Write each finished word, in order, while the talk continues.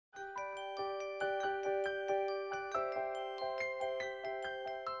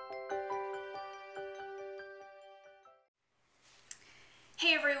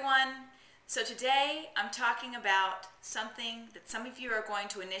everyone. So today I'm talking about something that some of you are going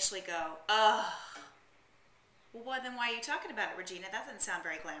to initially go, ugh. Well, then why are you talking about it, Regina? That doesn't sound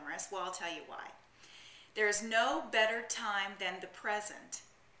very glamorous. Well, I'll tell you why. There is no better time than the present.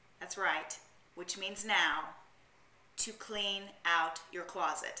 That's right, which means now, to clean out your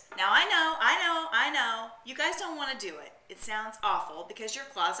closet. Now I know, you guys don't want to do it. It sounds awful because your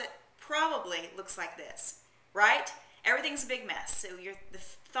closet probably looks like this, right? Everything's a big mess. So the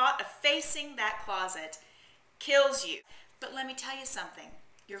thought of facing that closet kills you. But let me tell you something.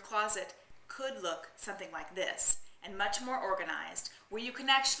 Your closet could look something like this and much more organized, where you can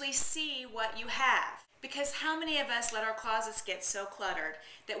actually see what you have. Because how many of us let our closets get so cluttered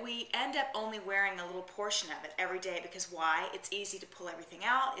that we end up only wearing a little portion of it every day? Because why? It's easy to pull everything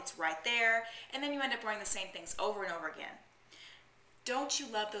out, it's right there, and then you end up wearing the same things over and over again. Don't you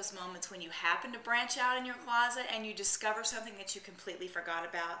love those moments when you happen to branch out in your closet and you discover something that you completely forgot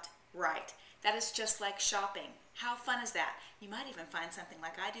about? Right. That is just like shopping. How fun is that? You might even find something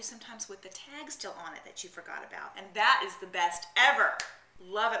like I do sometimes with the tag still on it that you forgot about. And that is the best ever.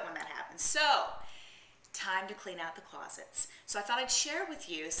 Love it when that happens. So, time to clean out the closets. So I thought I'd share with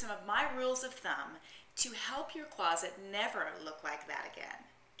you some of my rules of thumb to help your closet never look like that again.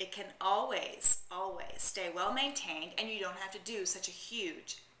 It can always stay well maintained and you don't have to do such a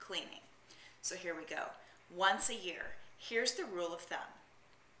huge cleaning. So here we go. Once a year, here's the rule of thumb.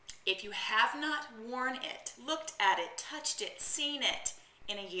 If you have not worn it, looked at it, touched it, seen it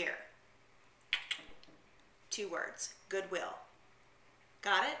in a year, 2 words, goodwill.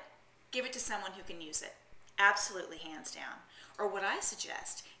 Got it? Give it to someone who can use it. Absolutely, hands down. Or what I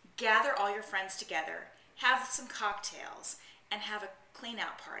suggest, gather all your friends together, have some cocktails, and have a clean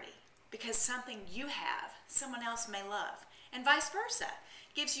out party. Because something you have, someone else may love. And vice versa.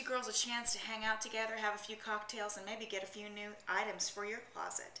 Gives you girls a chance to hang out together, have a few cocktails, and maybe get a few new items for your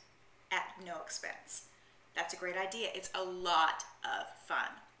closet at no expense. That's a great idea. It's a lot of fun.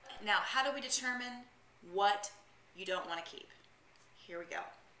 Now, how do we determine what you don't want to keep? Here we go.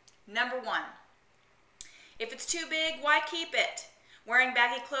 Number 1, if it's too big, why keep it? Wearing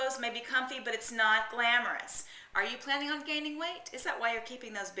baggy clothes may be comfy, but it's not glamorous. Are you planning on gaining weight? Is that why you're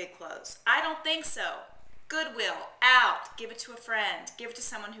keeping those big clothes? I don't think so. Goodwill, out. Give it to a friend. Give it to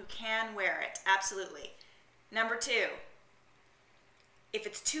someone who can wear it. Absolutely. Number 2, if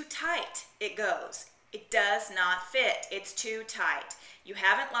it's too tight, it goes. It does not fit. It's too tight. You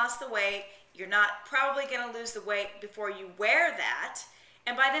haven't lost the weight. You're not probably going to lose the weight before you wear that.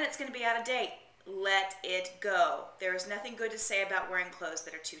 And by then it's going to be out of date. Let it go. There is nothing good to say about wearing clothes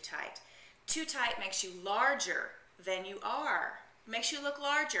that are too tight. Too tight makes you larger than you are. Makes you look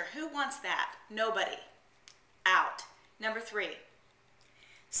larger. Who wants that? Nobody. Out. Number 3,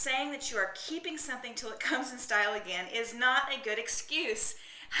 saying that you are keeping something till it comes in style again is not a good excuse.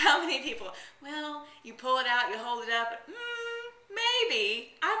 How many people, well, you pull it out, you hold it up,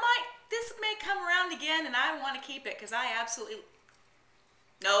 maybe, this may come around again and I want to keep it because I absolutely,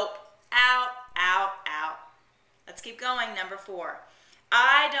 nope, out, out, out. Let's keep going. Number 4,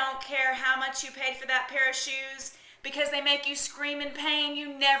 I don't care how much you paid for that pair of shoes because they make you scream in pain.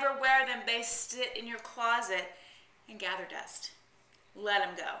 You never wear them. They sit in your closet and gather dust. Let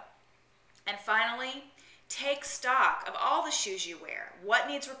them go. And finally, take stock of all the shoes you wear. What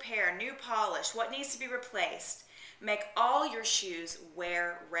needs repair, new polish, what needs to be replaced. Make all your shoes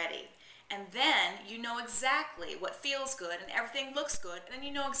wear ready. And then you know exactly what feels good and everything looks good. And then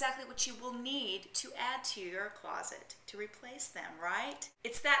you know exactly what you will need to add to your closet to replace them, right?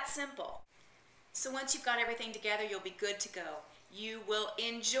 It's that simple. So once you've got everything together, you'll be good to go. You will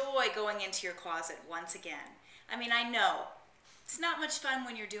enjoy going into your closet once again. I mean, I know it's not much fun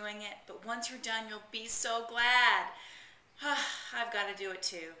when you're doing it, but once you're done, you'll be so glad. I've got to do it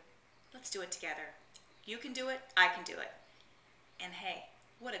too. Let's do it together. You can do it, I can do it. And hey,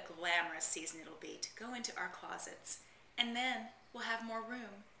 what a glamorous season it'll be to go into our closets. And then we'll have more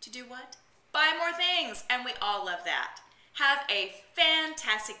room to do what? Buy more things, and we all love that. Have a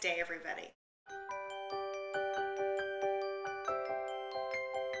fantastic day, everybody.